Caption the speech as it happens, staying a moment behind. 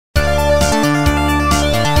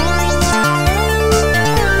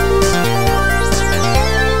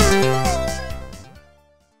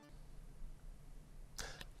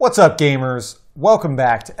What's up, gamers? Welcome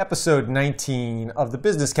back to episode 19 of the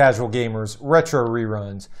Business Casual Gamers Retro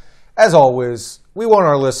Reruns. As always, we want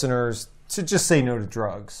our listeners to just say no to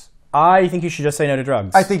drugs. I think you should just say no to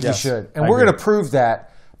drugs. I think you should. And we're going to prove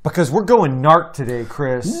that because we're going NARC today,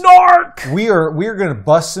 Chris. NARC! We are going to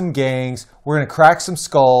bust some gangs. We're going to crack some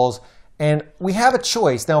skulls. And we have a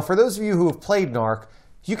choice. Now, for those of you who have played NARC,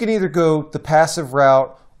 you can either go the passive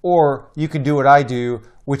route or you can do what I do,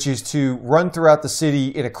 which is to run throughout the city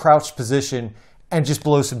in a crouched position and just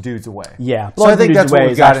blow some dudes away. Yeah. So I think that's what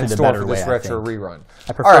we got in store for this retro rerun.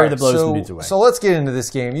 I prefer to blow some dudes away. So let's get into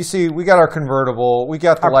this game. You see, we got our convertible. We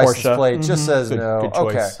got the license plate. Just says no. Good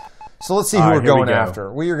choice. Okay. So let's see who we're going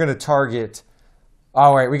after. We are going to target...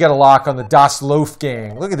 All right, we got a lock on the Das Loaf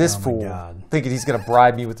gang. Look at this fool. Thinking he's going to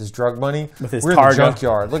bribe me with his drug money. With his We're in the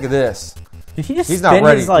junkyard. Look at this. Did he just He's not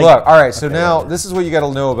ready. his, like... Look, all right, so now this is what you got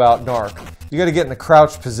to know about NARC. You got to get in the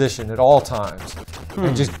crouched position at all times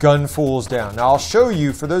and just gun fools down. Now, I'll show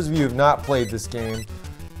you, for those of you who have not played this game,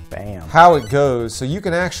 how it goes. So you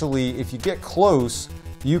can actually, if you get close,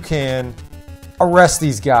 you can arrest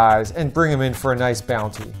these guys and bring them in for a nice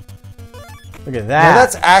bounty. Look at that. Now,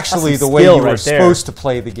 that's actually the way you were supposed to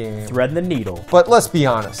play the game. Threading the needle. But let's be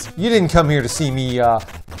honest. You didn't come here to see me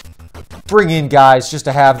bring in guys just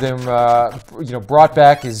to have them brought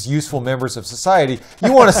back as useful members of society.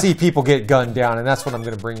 You want to see people get gunned down, and that's what I'm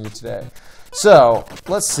going to bring you today. So,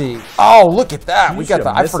 let's see. Oh, look at that. We got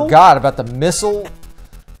the... I forgot about the missile.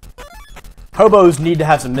 Hobos need to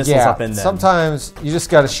have some missiles up in them. Sometimes you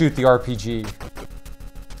just got to shoot the RPG.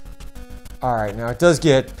 All right, now it does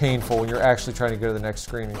get painful when you're actually trying to go to the next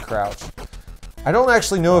screen and crouch. I don't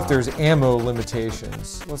actually know if there's ammo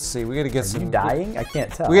limitations. Let's see. We got to get some. Are you dying? I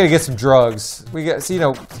can't tell. We got to get some drugs. We got. See,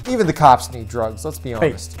 even the cops need drugs. Let's be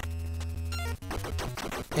honest.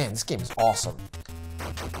 Man, this game is awesome.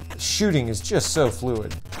 Shooting is just so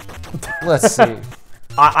fluid. Let's see.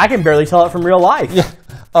 I can barely tell it from real life. Yeah.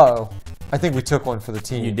 Uh-oh. I think we took one for the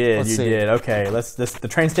team. You did. You did. Okay. The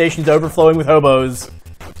train station's overflowing with hobos.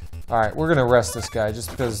 All right, we're gonna arrest this guy just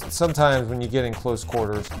because sometimes when you get in close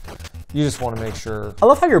quarters, you just want to make sure. I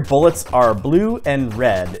love how your bullets are blue and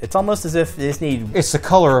red. It's almost as if they just need... It's the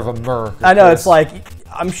color of a Merc. I know, it's like,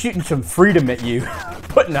 I'm shooting some freedom at you.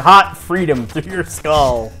 Putting hot freedom through your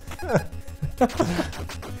skull.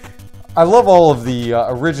 I love all of the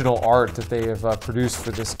original art that they have produced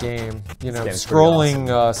for this game. You know,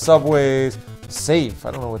 scrolling subways, safe.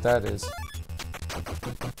 I don't know what that is.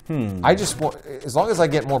 I just want, as long as I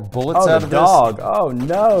get more bullets out of this. Oh, the dog. Oh,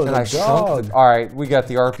 no, the dog. All right, we got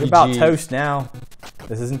the RPG. You're about toast now.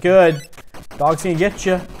 This isn't good. Dog's gonna get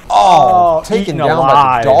you. Oh, taken down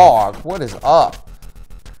by the dog. What is up?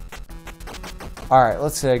 All right,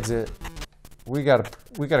 let's exit. We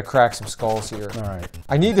gotta crack some skulls here. All right.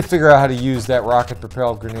 I need to figure out how to use that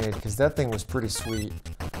rocket-propelled grenade because that thing was pretty sweet.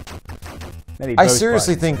 I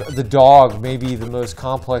seriously think the dog may be the most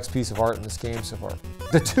complex piece of art in this game so far.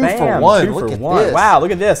 The 2-for-1. Look at this. Wow,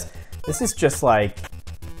 look at this. This is just like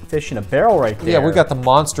fish in a barrel right there. Yeah, we got the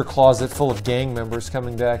monster closet full of gang members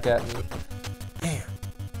coming back at me. Man.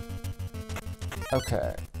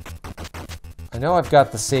 Okay. I know I've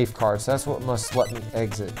got the safe card, so that's what must let me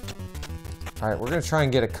exit. All right, we're going to try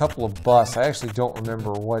and get a couple of busts. I actually don't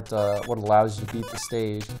remember what allows you to beat the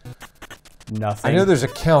stage. Nothing. I know there's a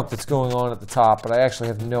count that's going on at the top, but I actually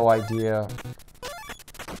have no idea.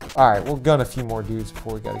 All right, we'll gun a few more dudes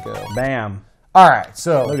before we gotta go. Bam. All right,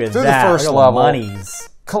 so look at through that. the first level, monies.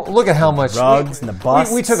 Look at how much drugs and the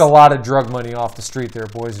busts. We took a lot of drug money off the street there,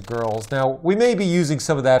 boys and girls. Now we may be using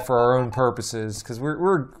some of that for our own purposes because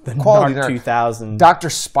we're the quality NARC 2000. Dr.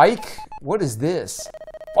 Spike, what is this?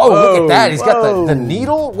 Oh, look at that! He's got the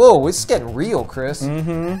needle. Whoa, it's getting real, Chris.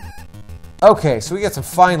 Mm-hmm. Okay, so we got some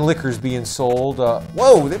fine liquors being sold.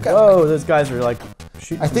 Whoa, they've got... Whoa, those guys are like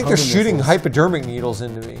shooting... I think they're shooting hypodermic needles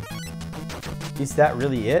into me. Is that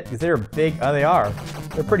really it? Because they're big... Oh, they are.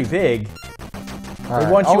 They're pretty big. They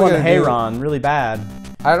want you on the Rerun really bad.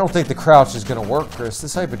 I don't think the crouch is going to work, Chris.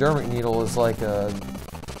 This hypodermic needle is like a...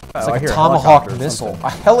 It's like a tomahawk missile. A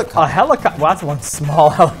helicopter. A helicopter. Well, that's one small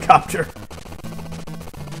helicopter.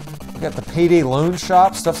 We got the payday loan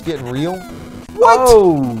shop. Stuff's getting real. What?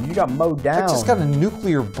 Oh, you got mowed down. I just got a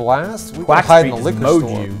nuclear blast. We got to hide in the liquor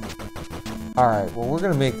store. All right, well, we're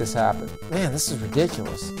going to make this happen. Man, this is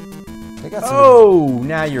ridiculous. They got some...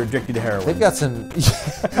 now you're addicted to heroin. They've got some...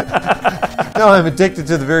 No, I'm addicted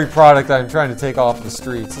to the very product I'm trying to take off the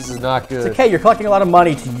streets. This is not good. It's okay, you're collecting a lot of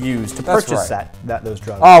money to use, to purchase those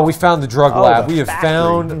drugs. Oh, we found the drug lab. We have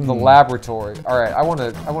found the laboratory. All right, I want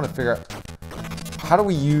to figure out... How do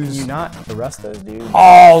we use... Can you not arrest those dudes?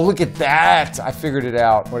 Oh, look at that! I figured it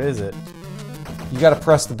out. What is it? You got to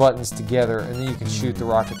press the buttons together, and then you can shoot the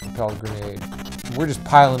rocket-propelled grenade. We're just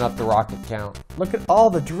piling up the rocket count. Look at all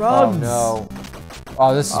the drugs. Oh, no.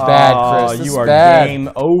 Oh, this is bad, Chris. This you is are bad. game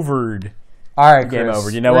overed. All right, game Chris. over.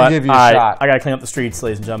 You know what? Give you a shot. I gotta clean up the streets,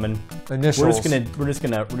 ladies and gentlemen. Initials. We're just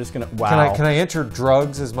gonna. Wow. Can I enter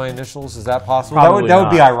drugs as my initials? Is that possible? Probably That would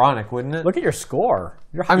be ironic, wouldn't it? Look at your score.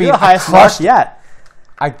 You're I mean, the highest I mark crushed yet.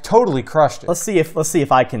 I totally crushed it. Let's see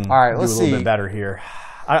if I can do a little bit better here.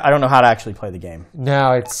 I don't know how to actually play the game.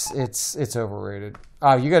 No, it's overrated.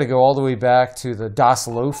 You got to go all the way back to the Das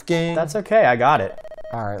Loaf game. That's okay. I got it.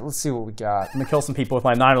 All right, let's see what we got. I'm gonna kill some people with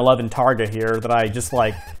my 911 Targa here that I just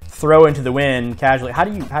like throw into the wind casually. How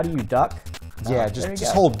do you duck? Yeah,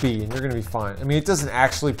 just hold B and you're gonna be fine. I mean, it doesn't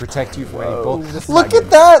actually protect you from any bullets. Look at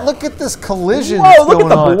that! Look at this collision. Whoa! Look at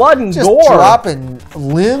the blood and just gore. Dropping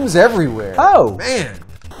limbs everywhere. Oh man!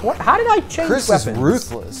 What? How did I change Chris weapons? Chris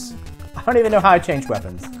is ruthless. I don't even know how I change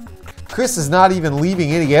weapons. Chris is not even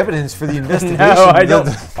leaving any evidence for the investigation. No, I don't.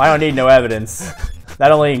 I don't need no evidence.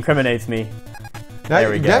 That only incriminates me. Now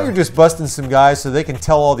you're just busting some guys so they can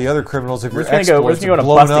tell all the other criminals if you're exploits we're just gonna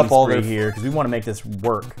go on a busting spree here because we want to make this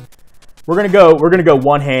work. We're gonna go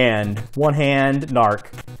one hand NARC.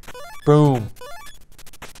 Boom.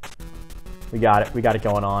 We got it. We got it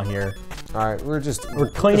going on here. All right, we're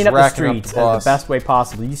cleaning up the streets in the best way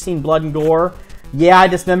possible. You seen blood and gore? Yeah, I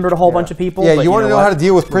dismembered a whole bunch of people. Yeah, you want to know how to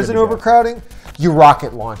deal with prison overcrowding? You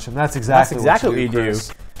rocket launch them. That's exactly what you do.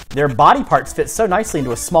 Their body parts fit so nicely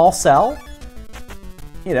into a small cell.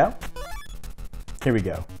 You know. Here we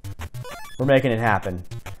go. We're making it happen.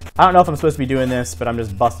 I don't know if I'm supposed to be doing this, but I'm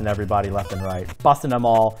just busting everybody left and right. Busting them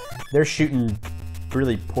all. They're shooting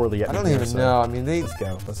really poorly at me. I don't even know. I mean, let's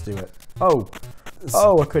go. Let's do it.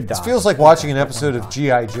 Oh, I could die. This feels like watching an episode of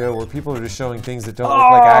G.I. Joe where people are just showing things that don't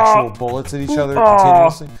look like actual bullets at each other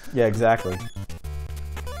continuously. Yeah, exactly.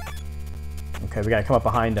 Okay, we gotta come up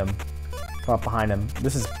behind him. Come up behind him.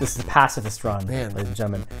 This is a pacifist run, ladies and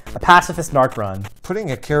gentlemen. A pacifist NARC run.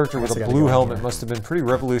 Putting a character with a blue helmet must have been pretty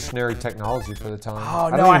revolutionary technology for the time. Oh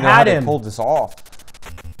no, I don't even know how they pulled this off.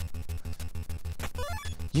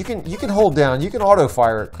 You can hold down. You can auto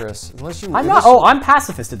fire it, Chris. Unless you. I'm not. Oh, I'm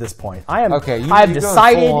pacifist at this point. I am. Okay. I have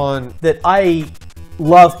decided that I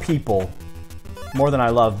love people more than I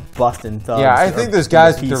love busting thugs. Yeah, I think those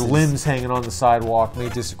guys with their limbs hanging on the sidewalk may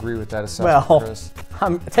disagree with that assessment, Chris.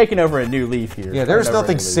 I'm taking over a new leaf here. Yeah, there's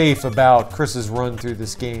nothing safe about Chris's run through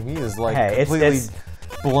this game. He is like completely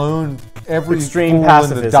blown every extreme fool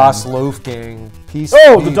pacifism. in the Das Loaf gang.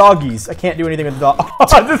 The doggies. I can't do anything with the dog.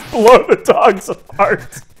 I just blow the dogs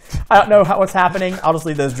apart. I don't know what's happening. I'll just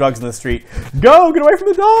leave those drugs in the street. Go! Get away from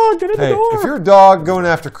the dog! Get in the door! If you're a dog going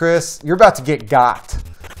after Chris, you're about to get got.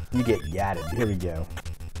 You get yatted. Here we go.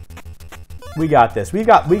 We got this. We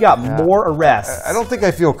got more arrests. I don't think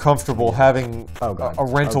I feel comfortable having a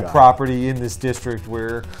rental property in this district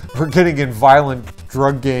where we're getting in violent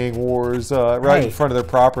drug gang wars right in front of their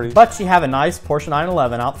property. But you have a nice Porsche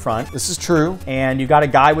 911 out front. This is true. And you got a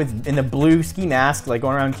guy in a blue ski mask like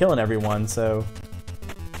going around killing everyone. So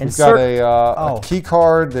we've got a key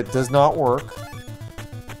card that does not work.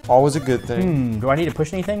 Always a good thing. Do I need to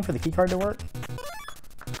push anything for the key card to work?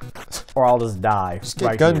 Or I'll just die. Just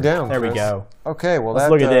get gunned down, There Chris. we go. Okay, well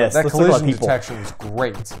look at this. That collision detection was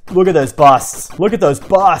great. Look at those busts. Look at those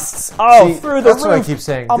busts. Oh, through the roof. That's what I keep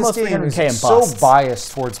saying. Almost this game 300K in is so busts.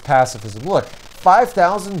 biased towards pacifism. Look,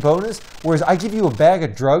 5,000 bonus, whereas I give you a bag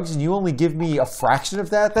of drugs and you only give me a fraction of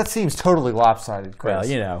that? That seems totally lopsided, Chris. Well,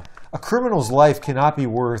 you know. A criminal's life cannot be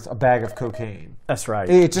worth a bag of cocaine. That's right.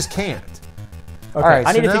 It just can't. Okay, all right,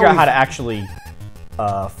 I need to figure out how to actually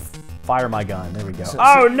fire my gun. There we go.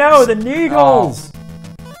 Oh no, the Neagles!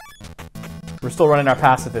 We're still running our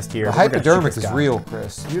pacifist here. The hypodermic is real,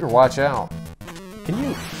 Chris. You better watch out. Can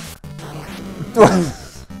you?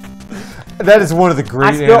 That is one of the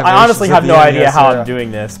great animations. I honestly have no idea NES how era. I'm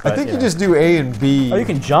doing this. But, I think you just do A and B. Oh, you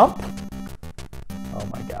can jump? Oh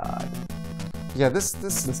my god. Yeah, this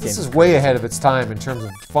is way ahead of its time in terms of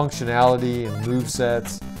functionality and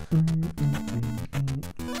movesets.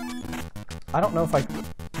 I don't know if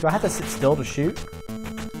do I have to sit still to shoot?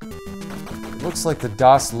 It looks like the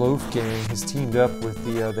Das Loaf gang has teamed up with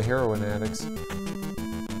the heroin addicts.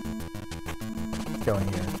 Let's go in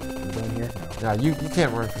here. Go in here? No, you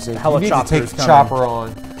can't run for safety. You need to take the chopper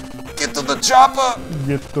on. Get to the chopper!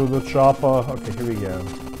 Get to the chopper. Okay, here we go.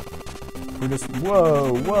 We're just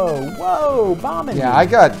whoa, bombing. Yeah, I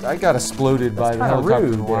got exploded by the helicopter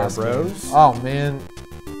rude there, bros. Oh man.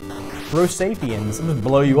 Bro Sapiens, I'm gonna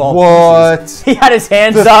blow you all. What? Pieces. He had his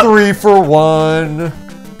hands up. 3-for-1.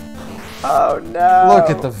 Oh no! Look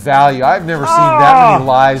at the value. I've never seen that many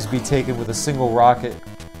lives be taken with a single rocket.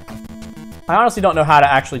 I honestly don't know how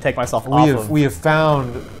to actually take myself off of... We have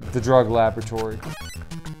found the drug laboratory.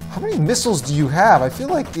 How many missiles do you have? I feel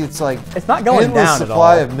like it's like... It's not going endless down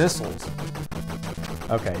supply at all. of missiles.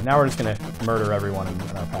 Okay, now we're just gonna murder everyone in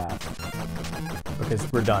our path.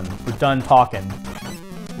 Because we're done. We're done talking.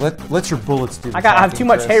 Let your bullets do the I have too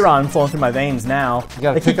much Chris. Rerun flowing through my veins now. You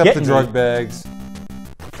gotta pick up the drug bags.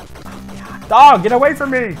 Dog, get away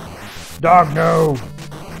from me! Dog, no!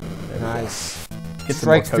 Nice. Get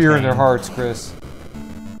Strike fear in their hearts, Chris.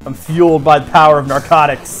 I'm fueled by the power of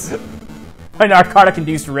narcotics. My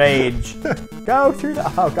narcotic-induced rage. Go through the...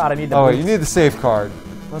 Oh god, I need the... Oh, wait, you need the safe card.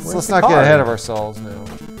 Let's not get ahead of ourselves now.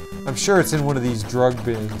 I'm sure it's in one of these drug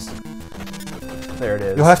bins. There it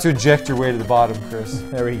is. You'll have to inject your way to the bottom, Chris.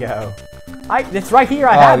 There we go. It's right here.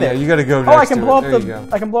 I have it. You got to go next I can to blow it. up There the. you go.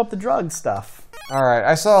 I can blow up the drug stuff. All right,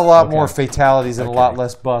 I saw a lot more fatalities and a lot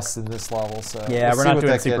less busts in this level. So yeah, we're not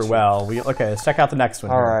doing super well. Okay, let's check out the next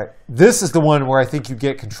one. All right, this is the one where I think you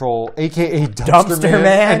get control, aka Dumpster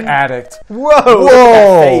Man and Addict. Whoa!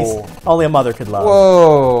 Whoa! Face. Only a mother could love.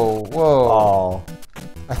 Whoa! Whoa! Oh.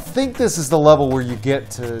 I think this is the level where you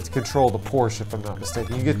get to control the Porsche, if I'm not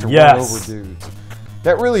mistaken. You get to run over dudes.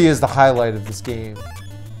 That really is the highlight of this game.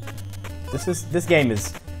 This game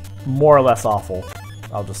is more or less awful.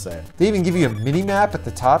 I'll just say it. They even give you a mini map at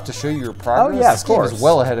the top to show you your progress. Oh yeah, this game is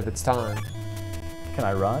well ahead of its time. Can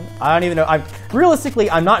I run? I don't even know.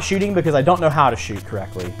 Realistically, I'm not shooting because I don't know how to shoot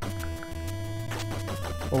correctly.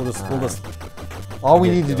 We'll just. All we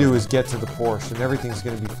need to do is get to the Porsche, and everything's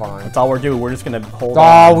going to be fine. That's all we're doing. We're just going to hold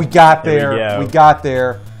on. Oh, we got there. There we go. We got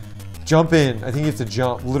there. Jump in. I think you have to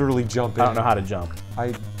jump. Literally jump in. I don't know how to jump.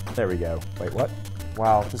 There we go. Wait, what?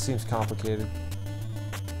 Wow, this seems complicated.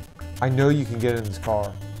 I know you can get in this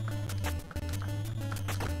car.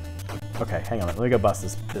 Okay, hang on. Let me go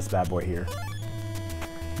bust this bad boy here.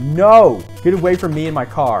 No! Get away from me and my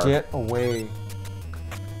car. Get away.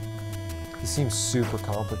 This seems super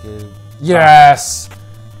complicated. Yes!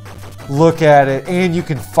 Look at it. And you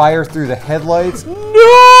can fire through the headlights. No!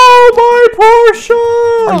 My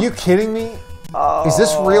Porsche! Are you kidding me? Is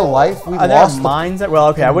this real life? We lost the mines. Well,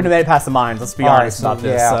 okay, I wouldn't have made it past the mines. Let's be honest about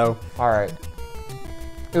this. So, all right.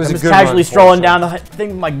 It was I'm just casually strolling down the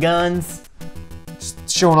thing with my guns, just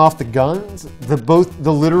showing off the guns, both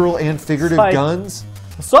the literal and figurative guns.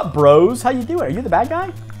 What's up, bros? How you doing? Are you the bad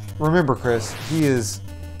guy? Remember, Chris, he is.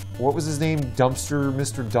 What was his name? Dumpster,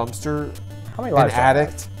 Mr. Dumpster. How many lives? An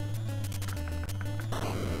addict.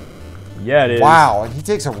 Yeah, it is. Wow, and he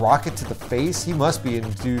takes a rocket to the face. He must be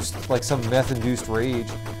induced, like some meth-induced rage.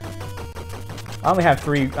 I only have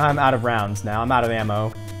 3. I'm out of rounds now. I'm out of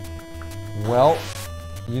ammo. Well,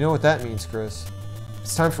 you know what that means, Chris.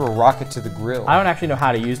 It's time for a rocket to the grill. I don't actually know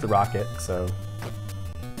how to use the rocket, so...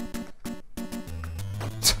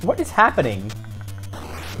 What is happening?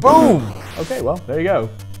 Boom! Okay, well, there you go.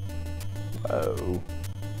 Whoa.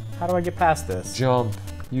 How do I get past this? Jump.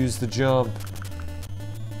 Use the jump.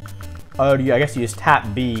 Oh, I guess you just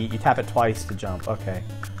tap B. You tap it twice to jump. Okay.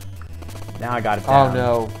 Now I got it down. Oh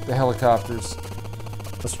no, the helicopters.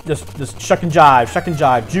 Just shuck and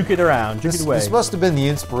jive, juke it around, juke it away. This must have been the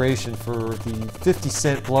inspiration for the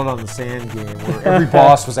 50-cent Blood on the Sand game, where every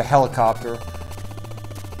boss was a helicopter.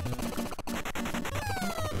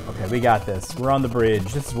 Okay, we got this. We're on the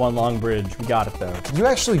bridge. This is one long bridge. We got it, though. Can you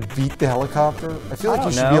actually beat the helicopter? I feel like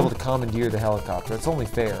you should be able to commandeer the helicopter. It's only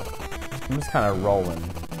fair. I'm just kind of rolling.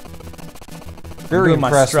 Very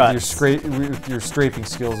impressed with your scraping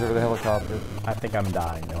skills over the helicopter. I think I'm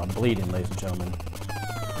dying, though. I'm bleeding, ladies and gentlemen.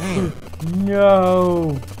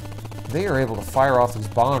 No! They are able to fire off these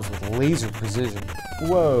bombs with laser precision.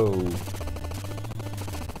 Whoa.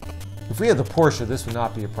 If we had the Porsche, this would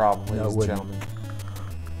not be a problem, ladies and gentlemen.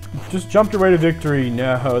 Just jumped your way to victory.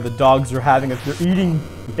 No, the dogs are having us. They're eating.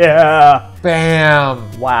 Yeah.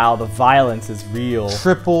 Bam. Wow, the violence is real.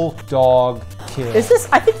 Triple dog kill. Is this?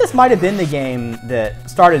 I think this might have been the game that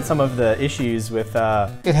started some of the issues with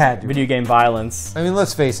it had to. Video game violence. I mean,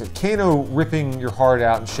 let's face it. Kano ripping your heart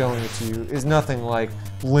out and showing it to you is nothing like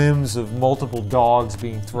limbs of multiple dogs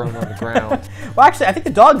being thrown on the ground. Well, actually, I think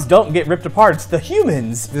the dogs don't get ripped apart. It's the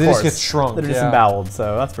humans. They just get shrunk. That are disemboweled.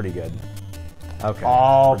 So that's pretty good. Okay.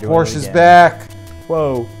 Oh, Porsche's back.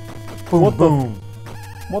 Whoa. Boom, boom.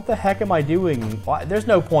 What the heck am I doing? Why? There's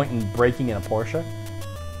no point in breaking in a Porsche.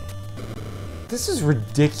 This is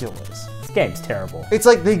ridiculous. This game's terrible. It's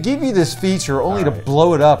like they give you this feature only to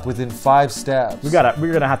blow it up within 5 steps. We're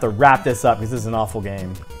gonna have to wrap this up because this is an awful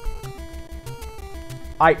game.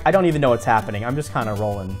 I don't even know what's happening. I'm just kind of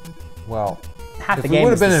rolling. Well, half if the we game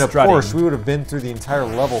would have been in a strutting. Porsche, we would have been through the entire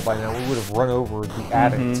level by now. We would have run over the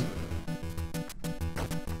addict.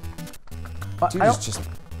 Dude is just...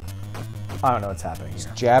 I don't know what's happening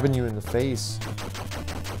here. Jabbing you in the face.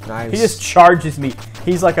 Nice. He just charges me.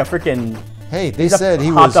 He's like a freaking... Hey, they said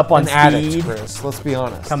he was up on an addict, speed, Chris. Let's be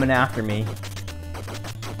honest. coming after me.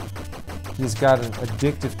 He's got an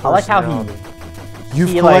addictive personality. I like how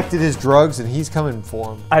You've collected his drugs and he's coming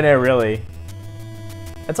for him. I know, really.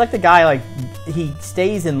 It's like the guy, like, he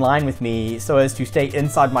stays in line with me so as to stay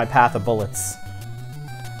inside my path of bullets.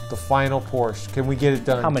 The final Porsche. Can we get it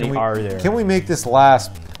done? How many are there? Can we make this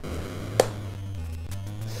last?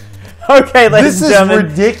 Okay, ladies and gentlemen.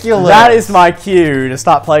 This is ridiculous. That is my cue to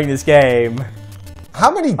stop playing this game. How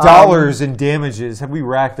many dollars in damages have we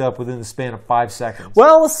racked up within the span of 5 seconds?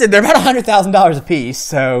 Well, let's see. They're about $100,000 a piece,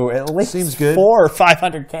 so at least seems good. 400 or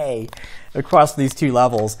 500K across these 2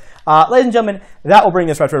 levels. Ladies and gentlemen, that will bring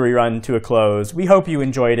this retro rerun to a close. We hope you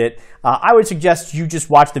enjoyed it. I would suggest you just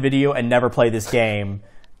watch the video and never play this game.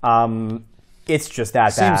 It's just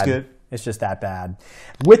that bad. Seems good. It's just that bad.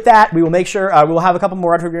 With that, we will make sure we will have a couple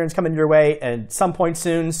more retro reruns coming your way at some point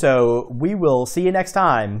soon. So we will see you next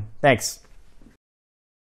time. Thanks.